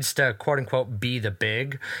 he needs to, quote unquote, be the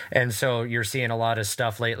big. And so you're seeing a lot of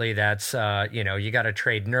stuff lately that's, you got to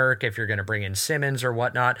trade Nurk if you're going to bring in Simmons or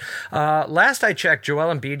whatnot. Last I checked,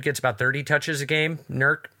 Joel Embiid gets about 30 touches a game.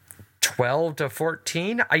 Nurk, 12 to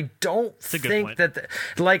 14. I don't think that,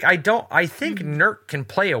 I think Nurk can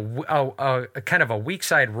play a kind of a weak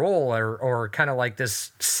side role or kind of like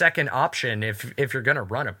this second option if you're going to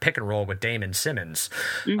run a pick and roll with Dame and Simmons,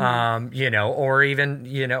 or even,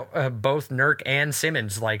 both Nurk and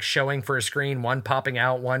Simmons, like showing for a screen, one popping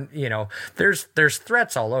out, one, there's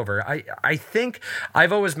threats all over. I think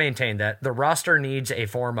I've always maintained that the roster needs a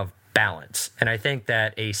form of balance. And I think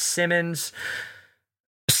that a Simmons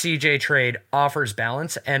CJ trade offers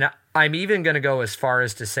balance, and I'm even going to go as far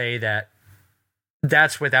as to say that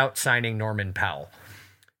that's without signing Norman Powell.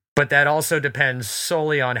 But that also depends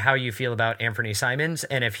solely on how you feel about Anthony Simons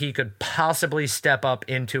and if he could possibly step up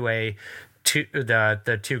into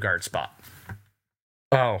the two guard spot.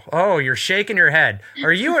 Oh, you're shaking your head.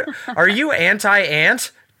 Are you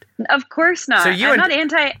anti-Ant? Of course not. I'm not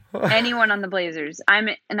anti anyone on the Blazers. I'm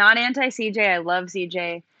not anti CJ. I love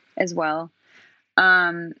CJ as well.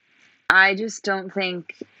 I just don't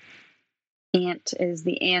think Ant is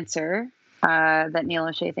the answer that Neil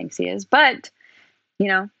O'Shea thinks he is. But,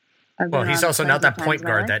 well, he's also not that point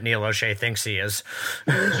guard that Neil O'Shea thinks he is.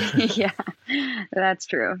 Yeah, that's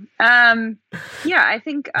true. I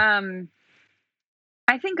think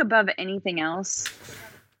above anything else,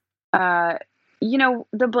 the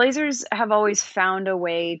Blazers have always found a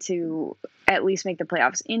way to at least make the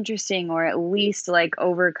playoffs interesting, or at least like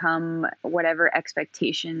overcome whatever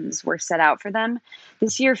expectations were set out for them.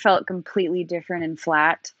 This year felt completely different and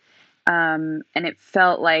flat. And it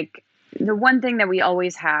felt like the one thing that we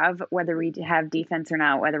always have, whether we have defense or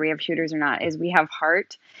not, whether we have shooters or not, is we have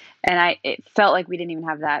heart. And it felt like we didn't even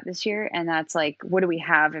have that this year. And that's like, what do we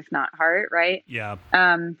have if not heart, right? Yeah.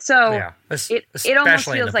 It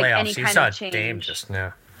almost feels like any kind of change. Dame just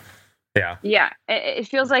now. Yeah. It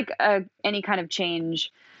feels like any kind of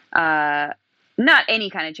change, not any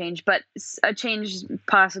kind of change, but a change,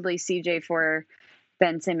 possibly CJ for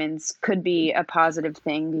Ben Simmons, could be a positive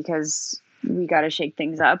thing because we got to shake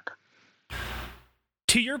things up.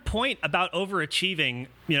 To your point about overachieving,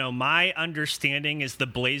 my understanding is the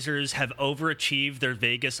Blazers have overachieved their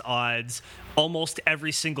Vegas odds almost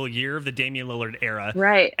every single year of the Damian Lillard era.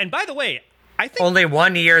 Right. And by the way, I think only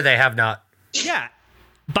 1 year they have not. Yeah.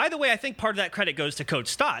 By the way, I think part of that credit goes to Coach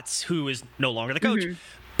Stotts, who is no longer the coach. Mm-hmm.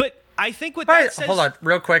 But I think what that says... Hold on,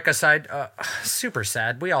 real quick aside. Super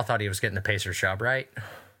sad. We all thought he was getting the Pacers job, right?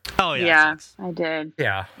 Oh, yeah. Yeah, I did.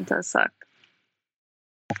 Yeah. It does suck.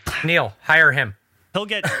 Neil, hire him. He'll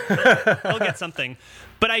get something.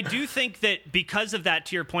 But I do think that because of that,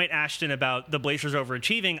 to your point, Ashton, about the Blazers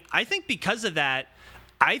overachieving, I think because of that,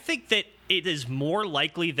 I think that it is more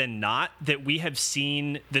likely than not that we have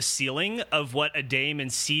seen the ceiling of what a Dame and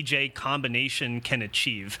CJ combination can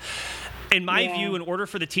achieve. In my view, in order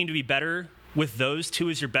for the team to be better with those two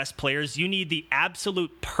as your best players, you need the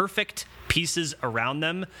absolute perfect pieces around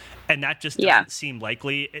them, and that just doesn't seem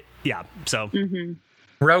likely. So... Mm-hmm.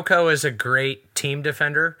 Rocco is a great team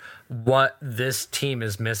defender. What this team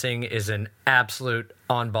is missing is an absolute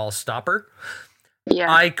on-ball stopper.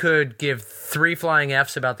 Yeah. I could give 3 flying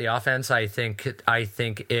Fs about the offense. I think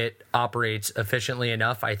it operates efficiently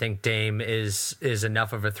enough. I think Dame is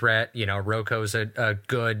enough of a threat. Rocco's a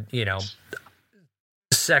good,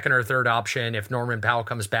 second or third option. If Norman Powell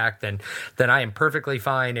comes back, then I am perfectly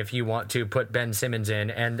fine if you want to put Ben Simmons in,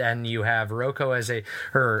 and then you have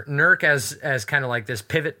Nurk as kind of like this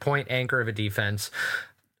pivot point anchor of a defense.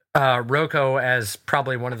 Rocco as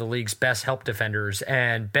probably one of the league's best help defenders,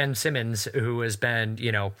 and Ben Simmons, who has been,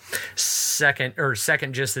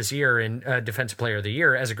 second just this year in Defensive Player of the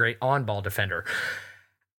Year as a great on-ball defender.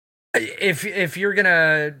 If you're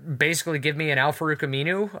gonna basically give me an Al-Farouq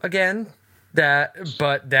Aminu again, that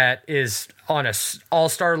is on a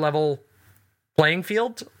all-star level playing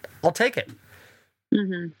field, I'll take it.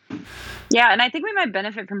 Mm-hmm. Yeah, and I think we might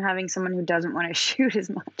benefit from having someone who doesn't want to shoot as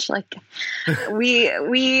much. Like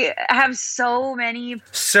we have so many.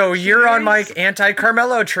 So you're on my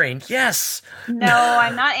anti-Carmelo train? Yes. No,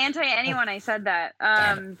 I'm not anti anyone. I said that.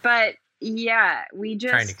 But yeah, we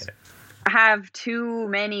just have too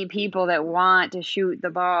many people that want to shoot the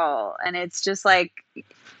ball, and it's just like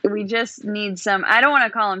we just need some. I don't want to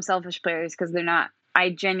call them selfish players because they're not. I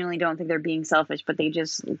genuinely don't think they're being selfish, but they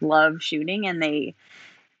just love shooting and they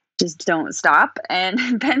just don't stop.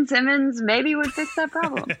 And Ben Simmons maybe would fix that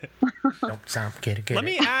problem. Don't stop. Get it. Let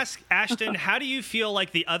me ask, Ashton, how do you feel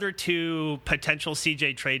like the other two potential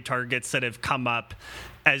CJ trade targets that have come up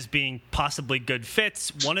as being possibly good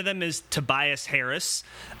fits? One of them is Tobias Harris,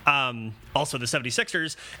 also the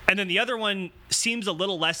 76ers. And then the other one seems a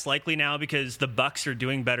little less likely now because the Bucks are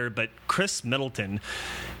doing better, but Chris Middleton.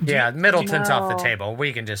 Middleton's off the table.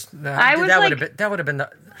 We can just that would have been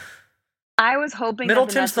the I was hoping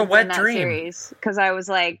Middleton's the wet dream because I was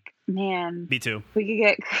like, man, me too. We could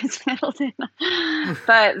get Chris Middleton,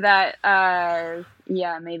 but that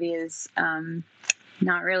maybe is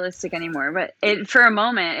not realistic anymore. But for a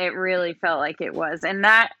moment, it really felt like it was, and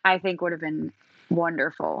that I think would have been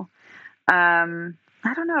wonderful. I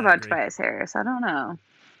don't know about Tobias Harris. I don't know.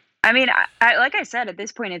 I mean, I like I said, at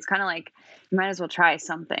this point, it's kind of like you might as well try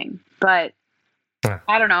something, but.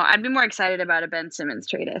 I don't know. I'd be more excited about a Ben Simmons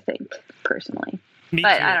trade, I think, personally. Me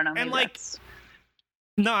but too. I don't know. And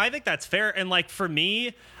no, I think that's fair. And for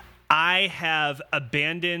me, I have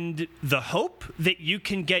abandoned the hope that you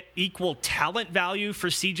can get equal talent value for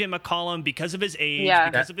CJ McCollum because of his age,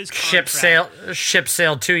 because of his contract. Ship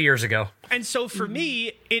sailed 2 years ago. And so for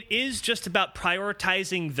me, it is just about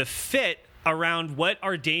prioritizing the fit around what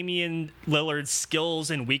are Damian Lillard's skills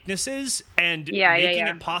and weaknesses and making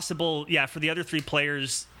it possible, for the other three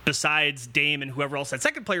players besides Dame and whoever else that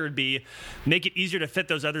second player would be, make it easier to fit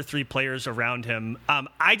those other three players around him.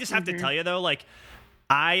 I just have to tell you, though,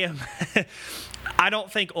 I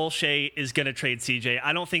don't think Olshey is going to trade CJ.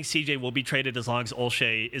 I don't think CJ will be traded as long as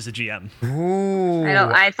Olshey is a GM. Ooh,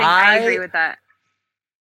 I agree with that.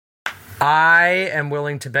 I am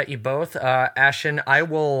willing to bet you both. Ashton, I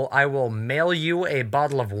will mail you a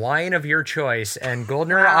bottle of wine of your choice, and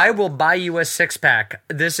Goldner, I will buy you a 6-pack.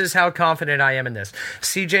 This is how confident I am in this.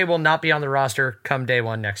 CJ will not be on the roster come day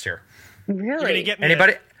one next year. Really?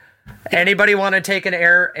 Anybody want to take an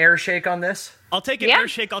air shake on this? I'll take an air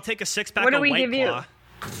shake. I'll take a 6-pack of White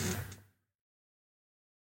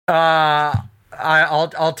Claw.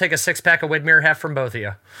 I'll take a 6-pack of Widmer Hef from both of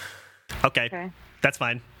you. Okay. That's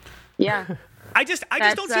fine. Yeah. I just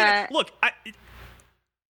don't see it. Look,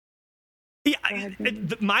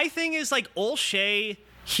 my thing is Olshey,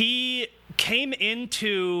 he came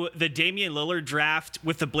into the Damian Lillard draft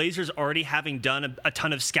with the Blazers already having done a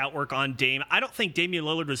ton of scout work on Dame. I don't think Damian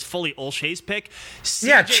Lillard was fully Olshey's pick.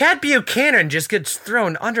 Chad Buchanan just gets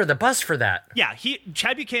thrown under the bus for that. Yeah,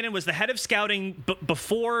 Chad Buchanan was the head of scouting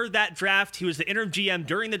before that draft. He was the interim GM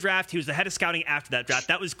during the draft. He was the head of scouting after that draft.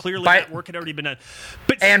 That was clearly that work had already been done.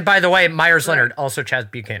 And by the way, Myers Leonard, also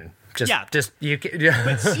Chad Buchanan. But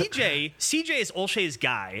CJ is Olshey's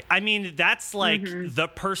guy. I mean, that's the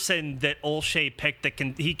person that Olshey picked that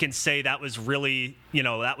he can say that was really,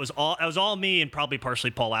 that was all me and probably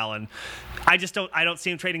partially Paul Allen. I don't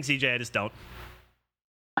see him trading CJ. I just don't.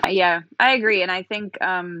 Yeah, I agree. And I think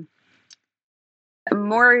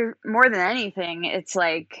more than anything, it's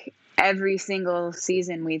every single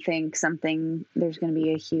season we think there's going to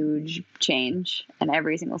be a huge change, and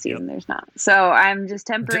every single season there's not. So I'm just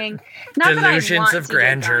tempering. Delusions of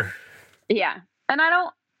grandeur. Yeah. And I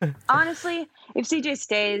don't, honestly, if CJ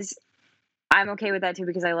stays, I'm okay with that too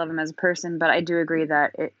because I love him as a person, but I do agree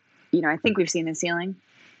that I think we've seen the ceiling.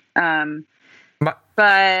 But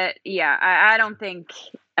yeah, I don't think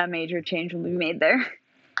a major change will be made there.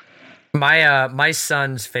 My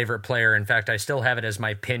son's favorite player, in fact, I still have it as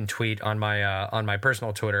my pinned tweet on my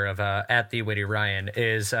personal Twitter of @TheWittyRyan,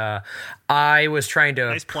 is I was trying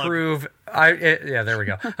to prove There we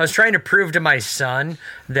go. I was trying to prove to my son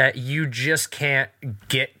that you just can't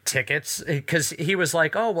get tickets, because he was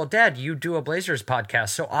like, "Oh, well, Dad, you do a Blazers podcast,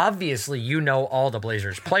 so obviously you know all the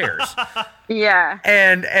Blazers players." Yeah.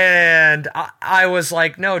 And I was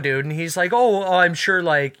like, "No, dude." And he's like, "Oh, well, I'm sure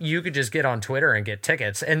like you could just get on Twitter and get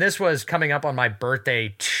tickets." And this was coming up on my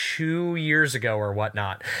birthday 2 years ago or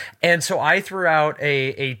whatnot. And so I threw out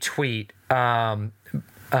a tweet the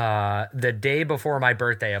day before my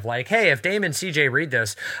birthday of like, "Hey, if Dame and CJ read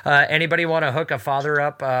this, anybody want to hook a father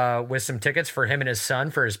up with some tickets for him and his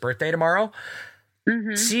son for his birthday tomorrow?"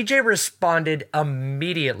 Mm-hmm. CJ responded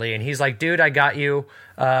immediately, and he's like, "Dude, I got you.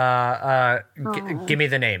 Give me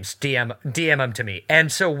the names. DM them to me."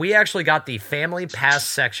 And so we actually got the family pass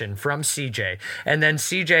section from CJ, and then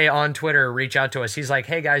CJ on Twitter reached out to us. He's like,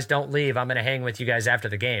 "Hey guys, don't leave. I'm going to hang with you guys after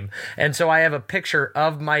the game." And so I have a picture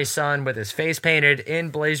of my son with his face painted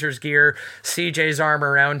in Blazers gear, CJ's arm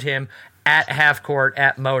around him at half court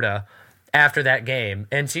at Moda after that game.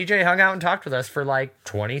 And CJ hung out and talked with us for like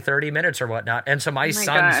 20-30 minutes or whatnot. And so my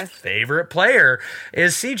son's favorite player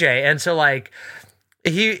is CJ. And so like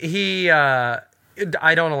he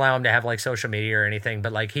I don't allow him to have like social media or anything,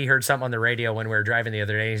 but like he heard something on the radio when we were driving the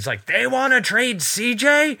other day. He's like, "They want to trade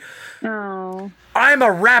CJ?" Oh. I'm a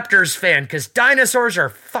Raptors fan because dinosaurs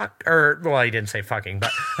are well, he didn't say fucking,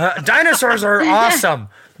 but dinosaurs are awesome.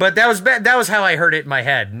 But that was how I heard it in my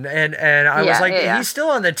head, and I was like, He's still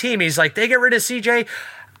on the team. He's like, they get rid of CJ.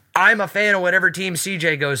 I'm a fan of whatever team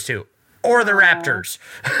CJ goes to, or the Raptors.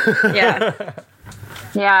 Yeah.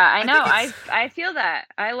 Yeah, I know. I feel that.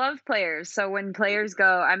 I love players. So when players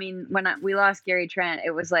go, I mean, we lost Gary Trent,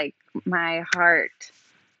 it was like my heart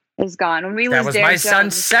is gone. When we lose Derrick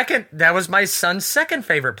Jones, that was my son's second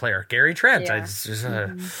favorite player, Gary Trent.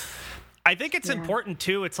 Yeah. I think it's important,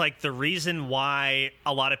 too. It's like the reason why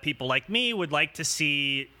a lot of people like me would like to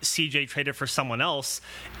see CJ traded for someone else.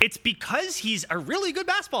 It's because he's a really good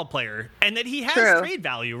basketball player and that he has trade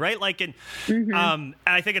value, right? Like, and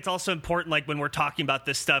I think it's also important, like when we're talking about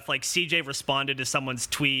this stuff, like CJ responded to someone's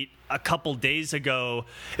tweet a couple days ago.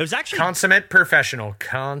 It was actually consummate professional.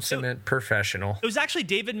 It was actually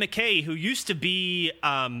David McKay, who used to be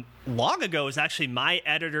long ago was actually my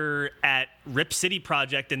editor at Rip City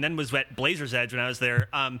Project, and then was at Blazers Edge when I was there.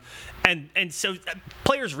 And so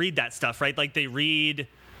players read that stuff, right? Like they read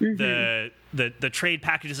the trade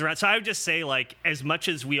packages around. So I would just say, like, as much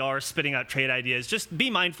as we are spitting out trade ideas, just be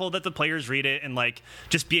mindful that the players read it and like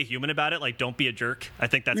just be a human about it. Like, don't be a jerk. I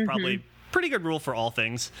think that's probably pretty good rule for all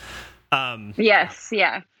things. Yes,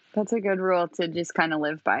 yeah, that's a good rule to just kind of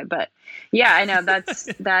live by. But yeah, I know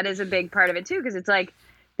that is a big part of it too, because it's like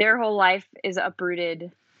their whole life is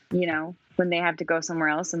uprooted, you know, when they have to go somewhere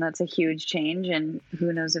else, and that's a huge change. And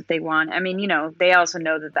who knows if they want? I mean, you know, they also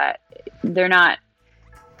know that they're not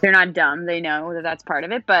dumb. They know that that's part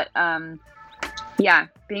of it. But yeah,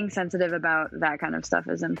 being sensitive about that kind of stuff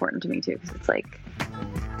is important to me too, because it's like,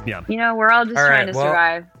 you know, we're all just trying to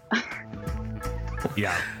survive.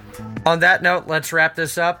 Yeah. On that note, let's wrap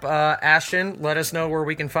this up. Ashton, let us know where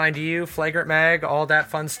we can find you, Flagrant Mag, all that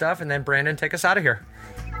fun stuff, and then Brandon, take us out of here.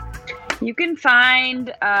 You can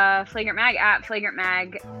find Flagrant Mag at Flagrant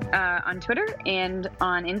Mag on Twitter and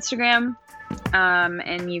on Instagram,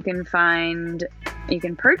 and you can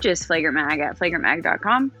purchase Flagrant Mag at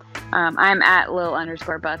flagrantmag.com. I'm at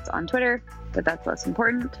Lil_Butts on Twitter, but that's less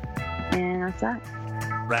important, and that's that.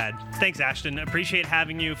 Rad. Thanks, Ashton. Appreciate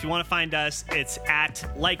having you. If you want to find us, it's at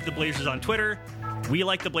Like the Blazers on Twitter,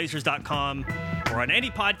 WeLikeTheBlazers.com, or on any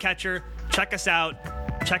podcatcher. Check us out.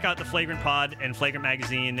 Check out the Flagrant Pod and Flagrant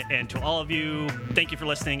Magazine. And to all of you, thank you for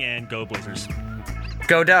listening, and go Blazers.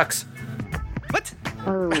 Go Ducks. What?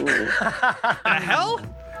 Oh. The hell?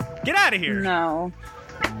 Get out of here. No.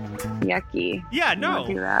 Yucky. Yeah, no. Don't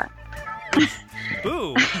do that.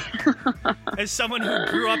 Boo. As someone who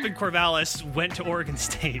grew up in Corvallis, went to Oregon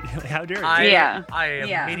State. How dare you?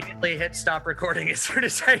 I immediately hit stop recording as soon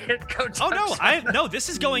as I hit go touch. Oh, no, this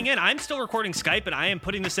is going in. I'm still recording Skype, and I am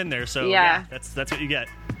putting this in there. So, yeah that's what you get.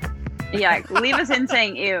 Yeah, leave us in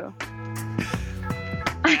saying ew.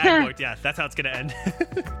 Yeah, that's how it's going to end.